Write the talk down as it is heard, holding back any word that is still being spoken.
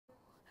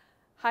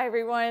Hi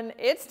everyone,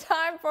 it's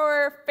time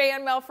for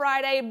Fan Mail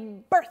Friday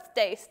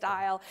birthday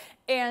style.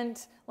 And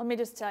let me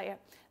just tell you,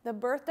 the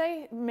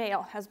birthday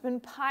mail has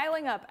been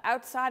piling up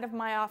outside of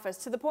my office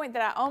to the point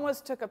that I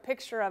almost took a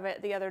picture of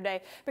it the other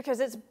day because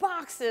it's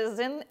boxes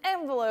and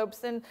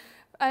envelopes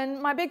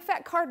and my big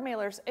fat card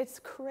mailers. It's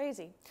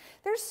crazy.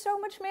 There's so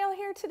much mail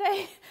here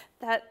today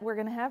that we're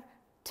gonna have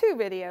 2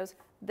 videos.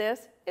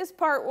 This is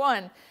part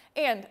 1.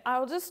 And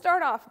I'll just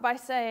start off by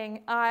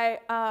saying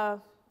I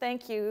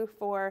thank you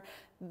for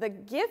the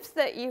gifts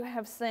that you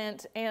have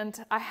sent,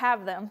 and I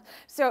have them.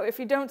 So if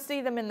you don't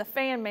see them in the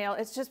fan mail,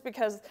 it's just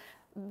because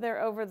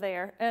they're over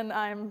there, and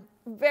I'm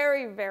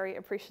very, very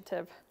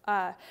appreciative.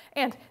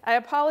 And I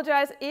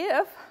apologize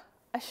if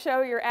I show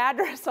your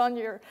address on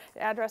your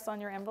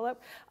envelope,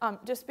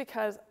 just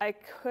because I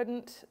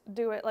couldn't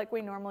do it like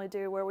we normally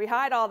do, where we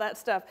hide all that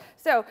stuff.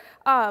 So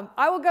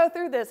I will go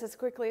through this as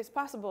quickly as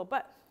possible,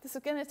 but this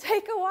is going to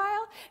take a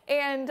while,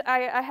 and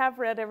I have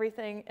read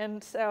everything,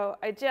 and so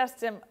I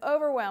just am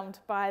overwhelmed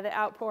by the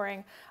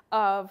outpouring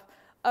of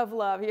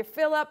love. You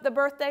fill up the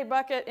birthday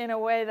bucket in a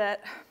way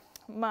that,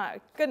 my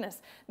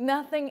goodness,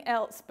 nothing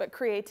else but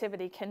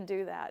creativity can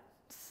do that.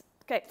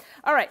 Okay,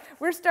 all right,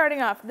 we're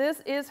starting off.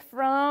 This is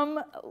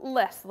from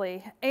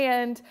Leslie,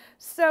 and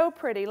so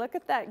pretty. Look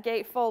at that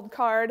gatefold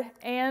card,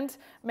 and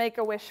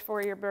Make-A-Wish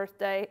for your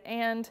birthday,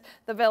 and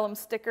the vellum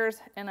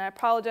stickers, and I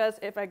apologize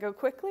if I go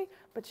quickly,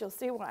 but you'll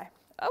see why.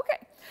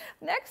 Okay,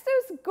 next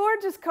is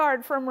gorgeous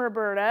card from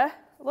Roberta.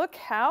 Look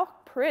how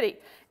pretty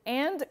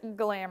and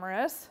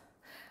glamorous.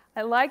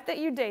 I like that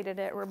you dated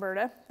it,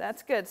 Roberta.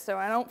 That's good, so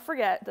I don't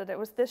forget that it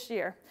was this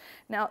year.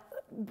 Now,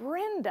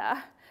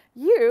 Brenda,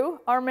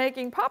 you are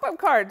making pop-up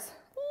cards.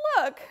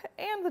 Look,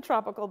 and the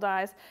tropical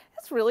dies.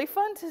 It's really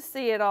fun to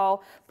see it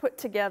all put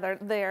together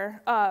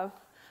there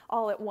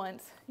all at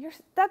once.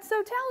 That's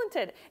so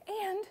talented.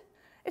 And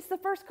it's the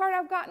first card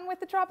I've gotten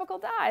with the tropical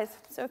dies,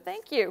 so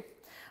thank you.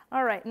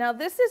 All right, now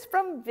this is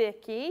from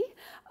Vicki.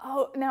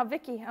 Oh, now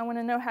Vicki, I want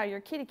to know how your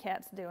kitty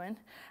cat's doing.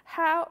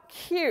 How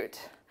cute.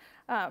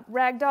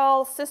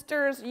 Ragdoll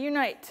Sisters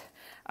Unite.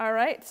 All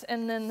right,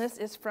 and then this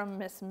is from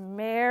Miss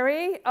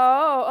Mary.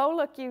 Oh,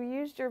 look, you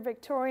used your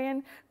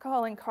Victorian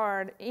calling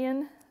card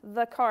in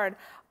the card.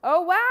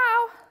 Oh,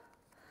 wow.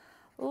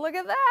 Look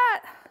at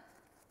that.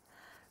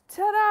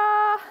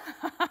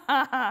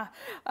 Ta-da.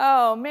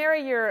 Oh,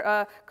 Mary, you're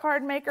a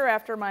card maker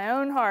after my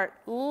own heart.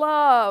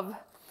 Love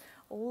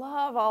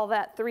all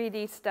that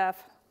 3D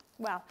stuff.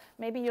 Wow,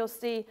 maybe you'll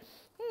see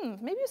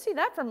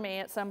that from me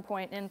at some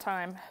point in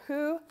time.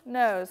 Who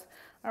knows?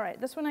 All right,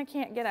 this one I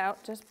can't get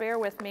out. Just bear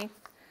with me.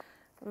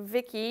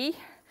 Vicki,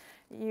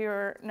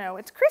 no,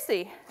 it's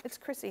Chrissy. It's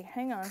Chrissy.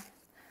 Hang on.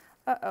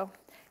 Uh-oh.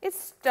 It's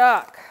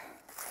stuck.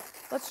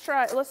 Let's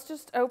try. Let's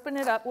just open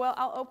it up. Well,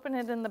 I'll open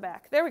it in the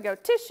back. There we go.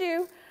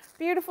 Tissue.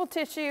 Beautiful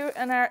tissue.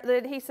 And the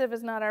adhesive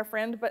is not our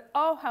friend, but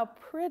oh, how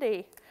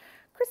pretty.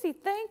 Chrissy,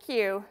 thank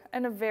you.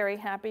 And a very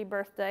happy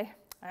birthday.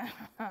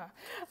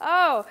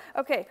 Oh,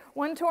 okay,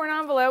 1 torn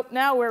envelope.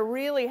 Now we're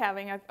really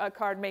having a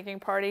card making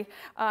party.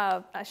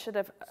 I should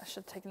have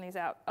taken these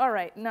out. All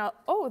right, now,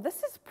 oh, this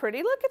is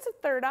pretty. Look, it's a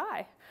third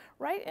eye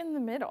right in the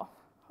middle.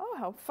 Oh,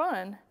 how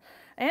fun.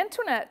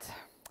 Antoinette.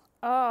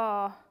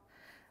 Oh,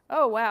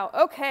 wow.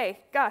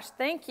 Okay, gosh,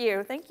 thank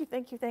you.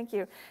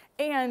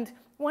 And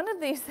one of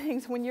these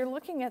things, when you're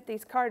looking at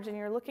these cards and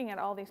you're looking at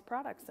all these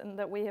products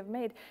that we have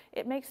made,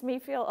 it makes me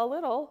feel a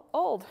little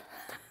old.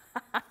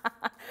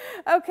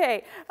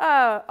 Okay,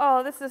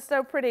 oh, this is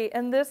so pretty,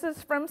 and this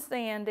is from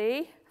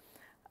Sandy.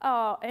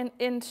 Oh,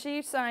 and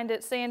she signed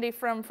it, Sandy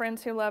from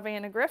Friends Who Love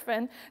Anna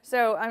Griffin,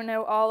 so I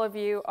know all of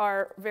you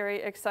are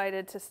very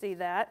excited to see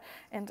that,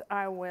 and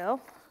I will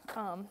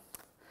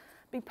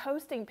be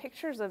posting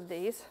pictures of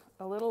these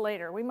a little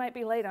later. We might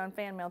be late on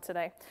fan mail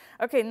today.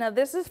 Okay, now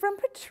this is from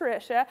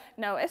Patricia.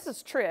 No, this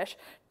is Trish.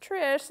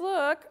 Trish,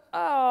 look.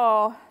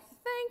 Oh,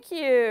 thank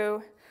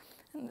you.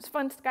 It was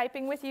fun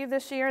Skyping with you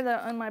this year,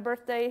 on my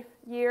birthday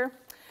year.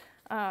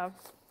 It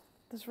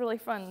was really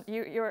fun.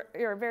 You're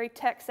a very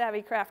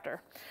tech-savvy crafter.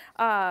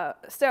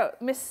 So,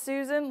 Miss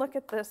Susan, look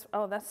at this.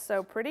 Oh, that's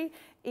so pretty.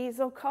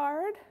 Easel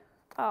card.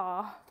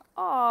 Got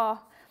a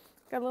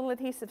little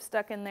adhesive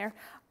stuck in there.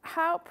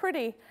 How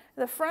pretty.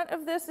 The front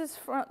of this is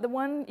the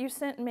one you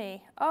sent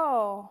me.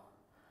 Oh.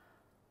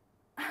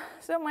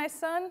 So my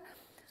son,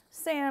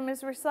 Sam,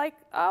 is recycling.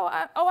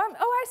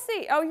 I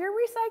see. Oh, you're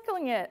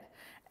recycling it.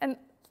 And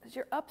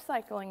you're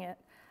upcycling it.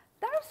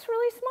 That was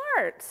really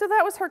smart. So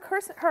that was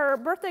her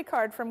birthday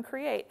card from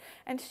Create,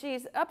 and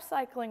she's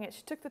upcycling it.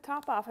 She took the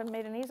top off and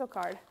made an easel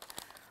card.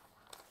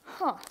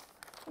 Huh,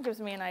 that gives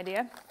me an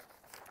idea.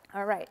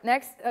 All right,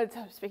 next,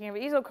 speaking of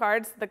easel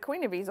cards, the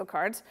queen of easel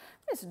cards,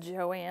 Miss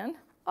Joanne.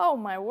 Oh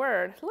my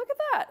word, look at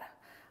that.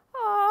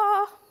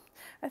 Oh,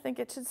 I think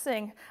it should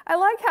sing. I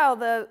like how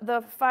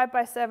the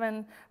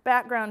 5x7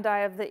 background die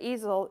of the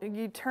easel,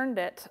 you turned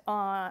it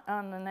on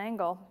an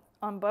angle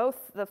on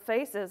both the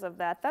faces of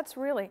that. That's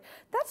really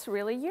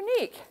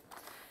unique.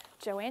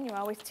 Joanne, you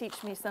always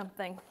teach me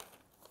something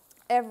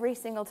every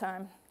single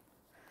time.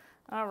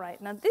 All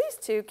right, now these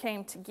two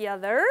came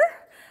together.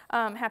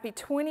 Happy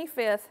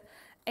 25th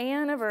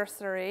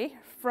anniversary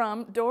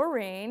from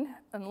Doreen.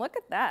 And look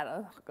at that,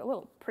 a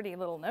little pretty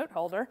little note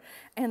holder.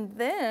 And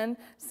then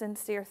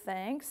sincere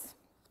thanks.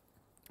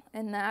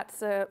 And that's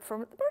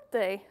for the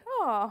birthday.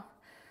 Oh,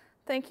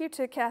 thank you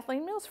to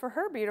Kathleen Mills for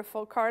her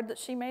beautiful card that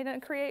she made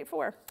and create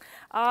for.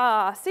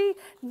 Ah, see,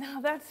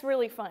 now that's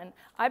really fun.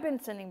 I've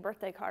been sending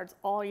birthday cards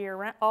all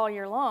year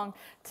long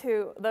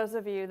to those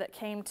of you that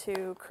came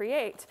to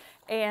create,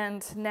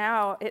 and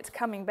now it's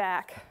coming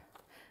back.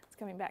 It's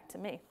coming back to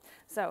me.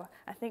 So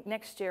I think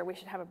next year we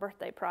should have a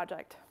birthday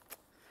project.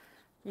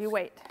 You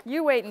wait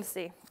and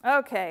see.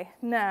 Okay,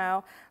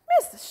 now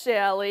Miss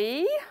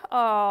Shelley.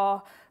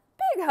 Oh.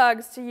 Big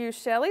hugs to you,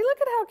 Shelley.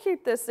 Look at how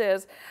cute this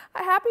is.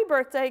 A happy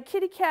birthday,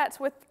 kitty cats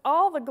with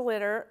all the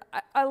glitter.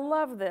 I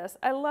love this.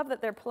 I love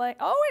that they're playing.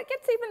 Oh, it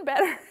gets even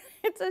better.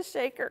 It's a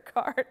shaker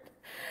card.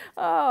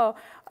 Oh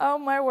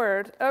my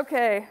word.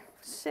 Okay,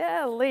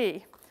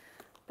 Shelley.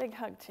 Big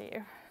hug to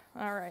you.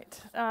 All right.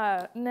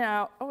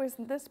 Now, oh,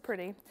 isn't this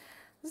pretty?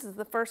 This is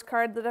the first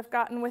card that I've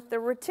gotten with the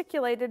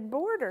reticulated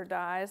border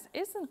dies.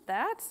 Isn't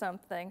that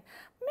something?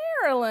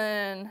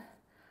 Marilyn.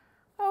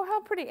 Oh,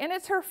 how pretty. And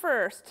it's her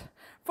first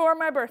for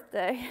my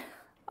birthday.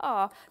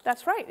 Oh,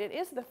 that's right. It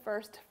is the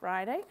first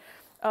Friday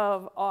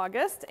of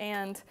August.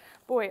 And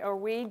boy, are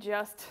we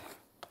just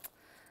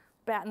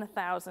batting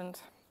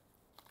 1,000.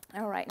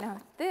 All right, now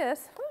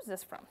this, who's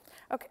this from?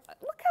 Okay,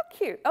 look how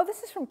cute. Oh,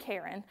 this is from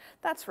Karen.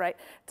 That's right.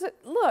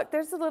 Look,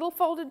 there's a little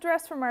folded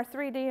dress from our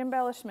 3D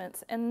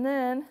embellishments. And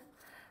then,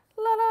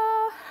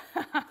 la-da,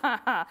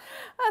 a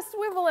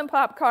swivel and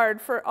pop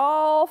card for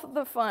all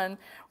the fun.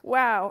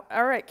 Wow.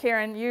 All right,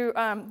 Karen,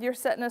 you're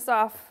setting us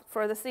off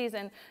for the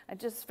season. I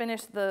just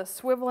finished the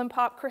swivel and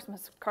pop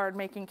Christmas card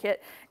making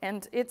kit,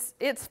 and it's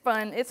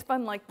fun. It's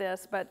fun like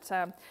this, but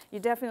you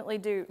definitely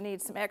do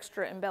need some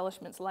extra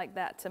embellishments like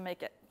that to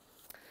make it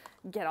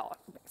get all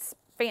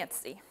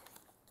fancy.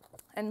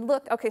 And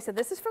look, okay, so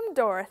this is from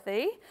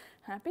Dorothy.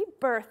 Happy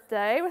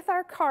birthday with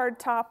our card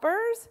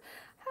toppers.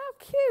 How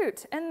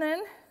cute. And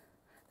then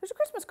there's a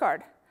Christmas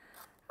card.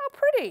 How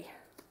pretty.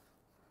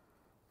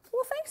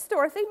 Well, thanks,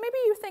 Dorothy. Maybe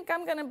you think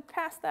I'm going to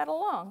pass that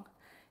along.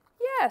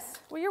 Yes,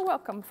 well, you're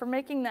welcome for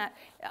making that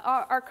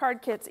our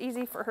card kits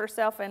easy for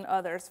herself and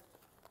others.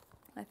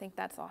 I think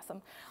that's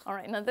awesome. All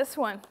right, now this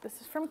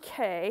is from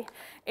Kay.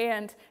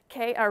 And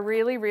Kay, I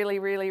really, really,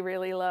 really,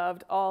 really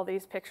loved all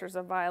these pictures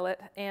of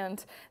Violet.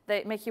 And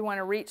they make you want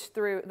to reach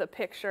through the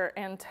picture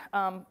and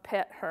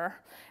pet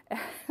her.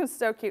 It's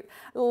so cute.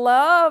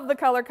 Love the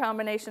color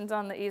combinations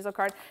on the easel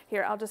card.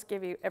 Here, I'll just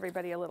give you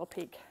everybody a little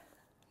peek.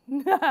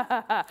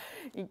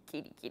 Kitty,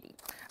 kitty.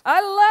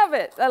 I love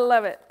it. I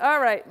love it. All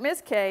right,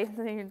 Miss Kay,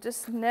 you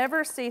just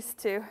never cease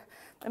to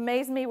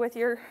amaze me with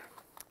your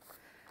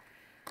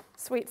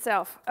sweet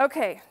self.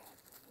 Okay,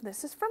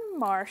 this is from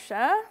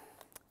Marcia.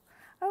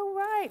 Oh,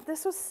 right.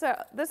 This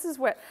is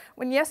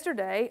when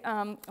yesterday,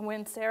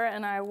 when Sarah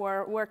and I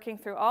were working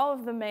through all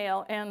of the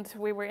mail, and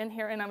we were in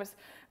here, and I was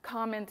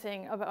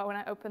commenting about when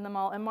I opened them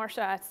all, and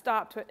Marcia, I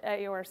stopped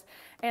at yours,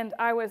 and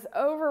I was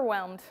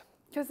overwhelmed.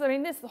 Because, I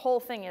mean, the whole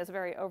thing is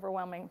very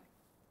overwhelming.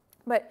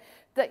 But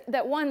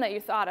that one, that you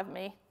thought of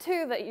me.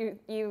 Two, that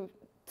you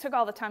took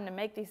all the time to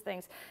make these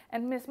things.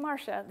 And Miss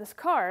Marcia, this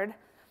card,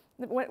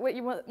 what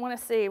you want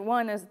to see,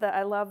 one is that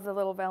I love the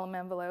little vellum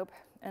envelope.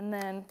 And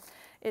then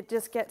it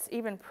just gets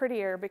even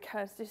prettier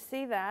because you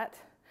see that?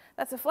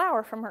 That's a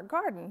flower from her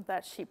garden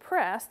that she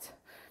pressed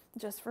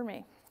just for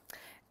me.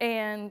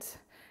 And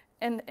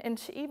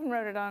she even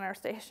wrote it on our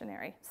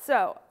stationery.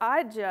 So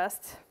I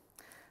just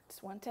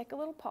want to take a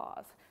little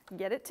pause.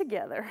 Get it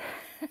together,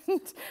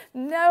 and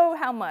know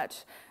how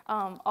much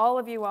all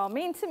of you all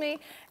mean to me,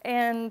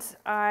 and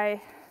I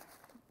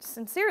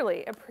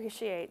sincerely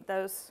appreciate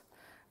those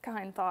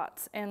kind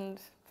thoughts.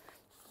 And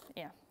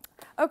yeah,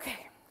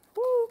 okay.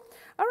 Woo.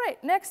 All right,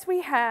 next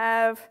we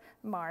have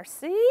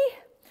Marcy.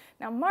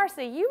 Now,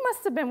 Marcy, you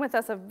must have been with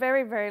us a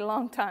very, very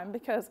long time,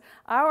 because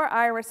our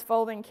iris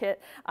folding kit,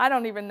 I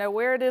don't even know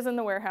where it is in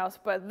the warehouse,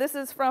 but this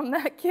is from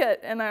that kit.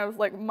 And I was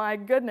like, my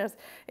goodness,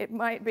 it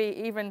might be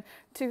even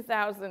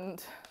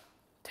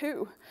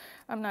 2002.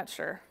 I'm not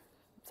sure.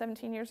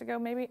 17 years ago,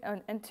 maybe?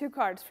 And two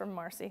cards from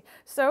Marcy.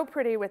 So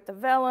pretty with the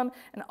vellum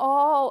and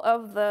all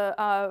of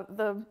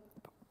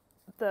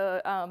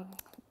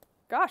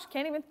gosh,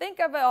 can't even think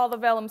of all the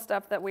vellum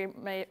stuff that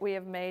we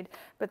have made,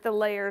 but the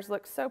layers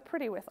look so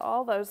pretty with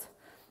all those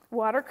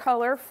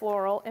watercolor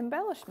floral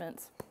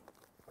embellishments.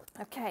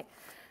 Okay,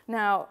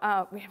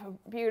 now we have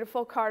a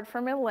beautiful card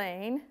from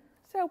Elaine.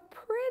 So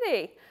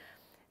pretty.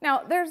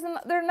 Now, there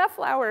are enough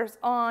flowers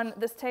on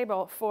this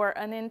table for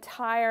an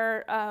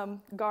entire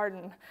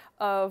garden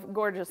of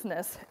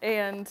gorgeousness,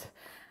 and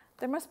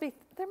there must be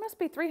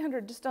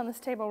 300 just on this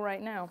table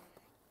right now.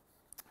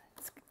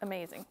 It's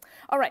amazing.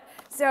 All right,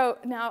 so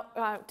now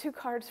two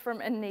cards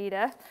from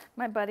Anita,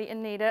 my buddy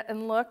Anita,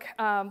 and look,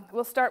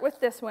 we'll start with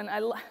this one. I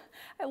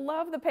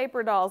love the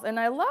paper dolls, and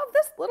I love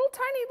this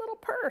tiny little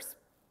purse.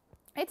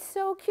 It's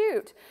so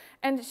cute.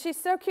 And she's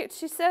so cute.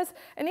 She says,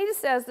 Anita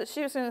says that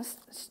she was going to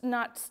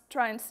not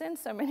try and send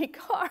so many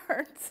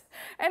cards.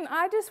 And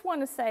I just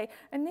want to say,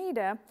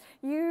 Anita,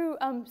 you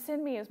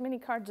send me as many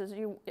cards as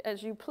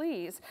you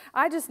please.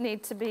 I just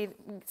need to be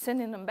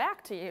sending them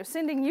back to you,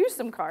 sending you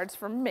some cards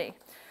from me.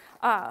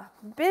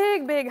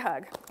 Big, big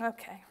hug.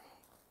 Okay.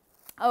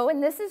 Oh,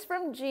 and this is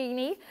from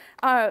Jeannie.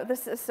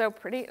 This is so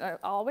pretty,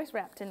 always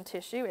wrapped in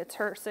tissue. It's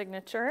her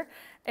signature.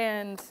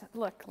 And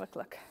look, look,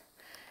 look.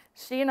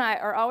 She and I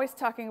are always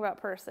talking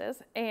about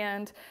purses,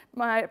 and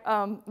my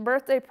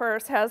birthday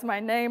purse has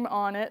my name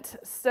on it.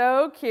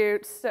 So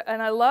cute.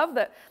 And I love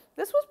that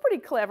this was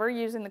pretty clever,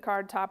 using the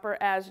card topper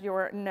as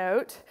your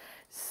note.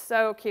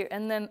 So cute.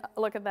 And then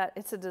look at that.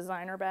 It's a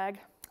designer bag.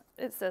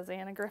 It says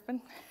Anna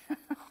Griffin.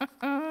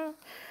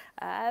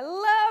 I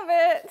love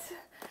it.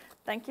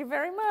 Thank you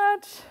very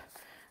much.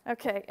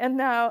 Okay, and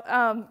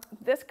now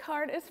this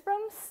card is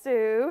from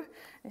Sue.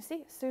 You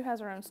see, Sue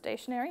has her own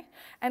stationery.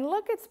 And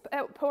look, it's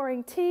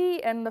pouring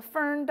tea, and the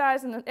fern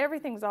dies, and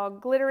everything's all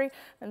glittery.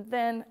 And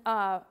then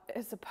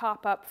it's a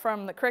pop-up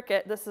from the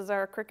Cricut. This is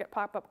our Cricut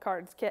pop-up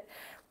cards kit.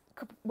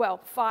 Well,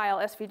 file,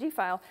 SVG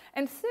file.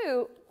 And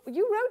Sue,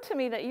 you wrote to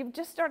me that you've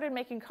just started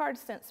making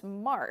cards since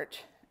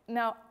March.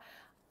 Now,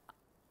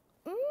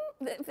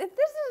 if this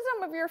is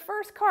some of your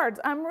first cards,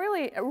 I'm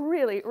really,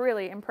 really,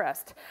 really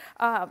impressed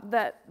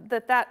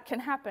that can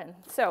happen.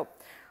 So,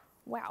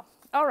 wow.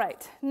 All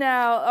right.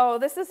 Now, oh,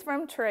 this is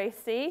from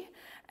Tracy,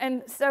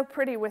 and so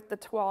pretty with the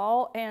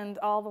toile and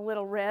all the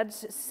little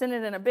reds. Just sent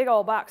it in a big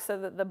old box so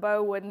that the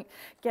bow wouldn't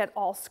get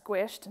all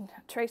squished. And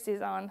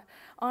Tracy's on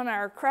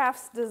our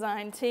crafts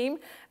design team.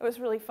 It was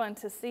really fun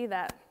to see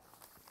that.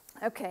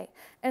 Okay.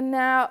 And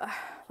now,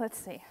 let's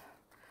see.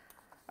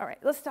 All right,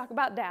 let's talk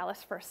about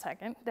Dallas for a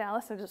second.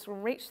 Dallas, I just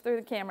reach through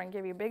the camera and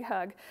give you a big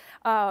hug.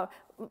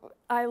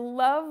 I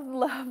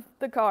love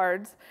the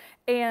cards,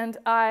 and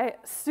I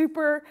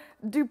super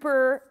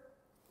duper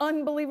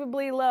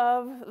unbelievably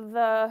love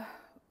the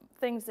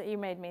things that you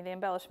made me, the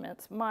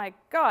embellishments. My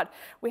God,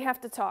 we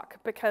have to talk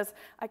because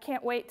I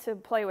can't wait to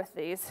play with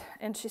these.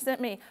 And she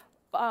sent me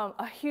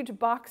a huge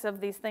box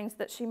of these things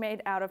that she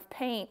made out of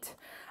paint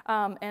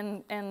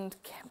and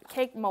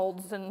cake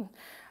molds and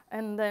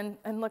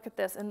look at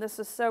this, and this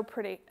is so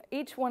pretty.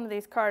 Each one of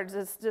these cards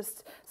is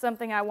just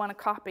something I want to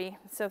copy.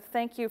 So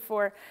thank you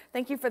for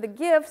the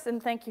gifts,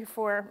 and thank you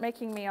for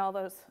making me all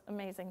those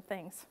amazing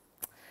things.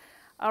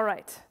 All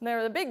right,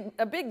 there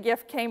a big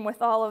gift came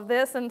with all of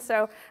this, and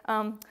so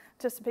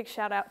just a big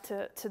shout out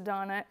to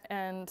Donna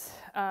and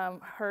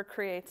her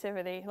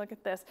creativity. Look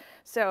at this.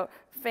 So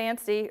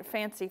fancy,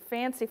 fancy,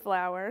 fancy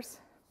flowers,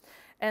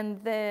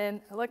 and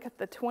then look at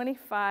the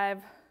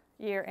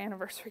 25-year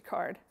anniversary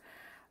card.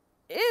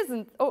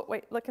 Oh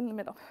wait, look in the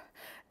middle.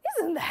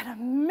 Isn't that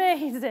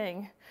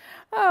amazing?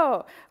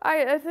 Oh,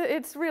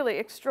 it's really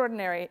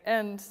extraordinary.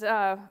 And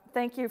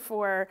thank you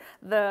for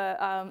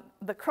the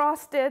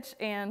cross stitch,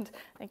 and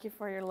thank you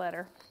for your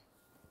letter.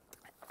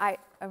 I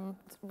am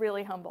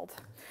really humbled.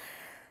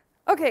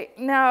 Okay,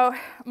 now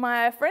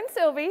my friend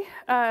Sylvie,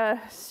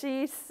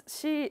 she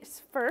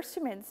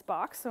made this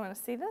box. So want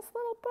to see this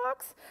little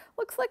box?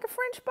 Looks like a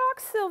French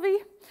box, Sylvie.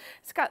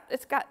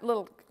 It's got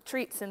little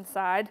treats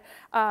inside,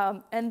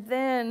 and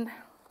then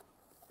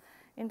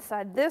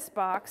inside this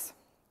box,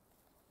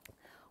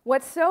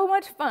 what's so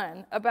much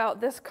fun about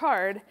this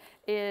card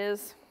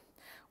is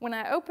when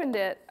I opened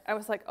it, I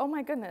was like, oh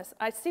my goodness,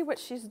 I see what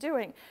she's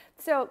doing.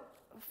 So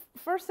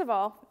first of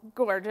all,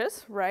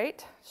 gorgeous,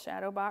 right?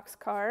 Shadow box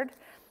card.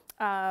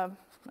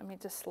 Let me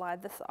just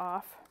slide this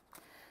off.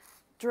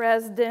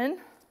 Dresden,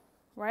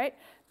 right?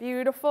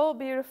 Beautiful,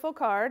 beautiful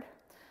card,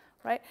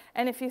 right?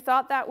 And if you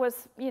thought that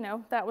was,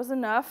 that was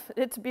enough,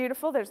 it's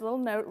beautiful. There's a little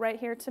note right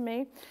here to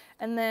me.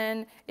 And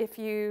then if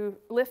you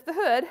lift the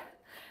hood,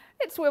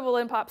 it swivel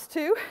and pops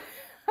too.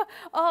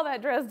 All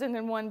that Dresden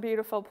in one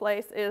beautiful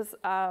place is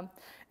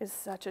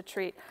such a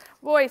treat.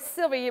 Boy,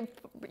 Sylvie,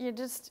 you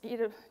just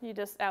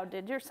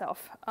outdid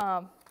yourself.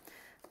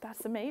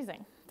 That's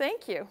amazing.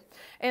 Thank you.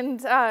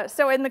 And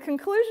so in the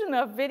conclusion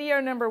of video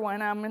number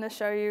 1, I'm going to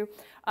show you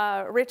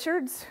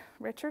Richard's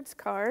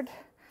card.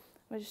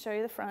 Let me just show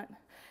you the front.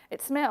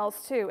 It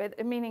smells too,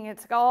 meaning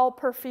it's all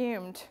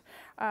perfumed,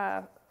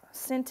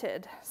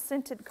 scented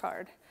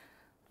card.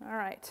 All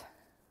right.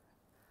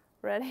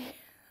 Ready?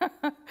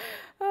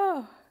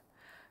 Oh.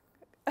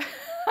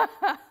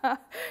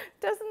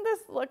 Doesn't this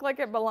look like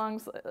it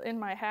belongs in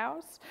my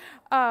house?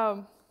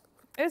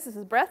 This is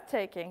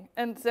breathtaking.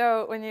 And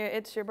so when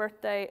it's your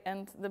birthday,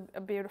 and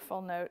a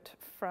beautiful note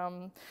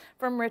from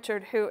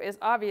Richard, who is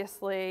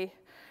obviously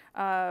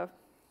the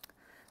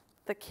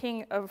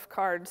king of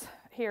cards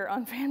here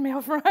on Fan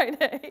Mail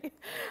Friday.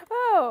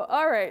 Oh,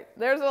 all right.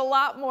 There's a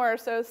lot more,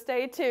 so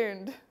stay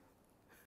tuned.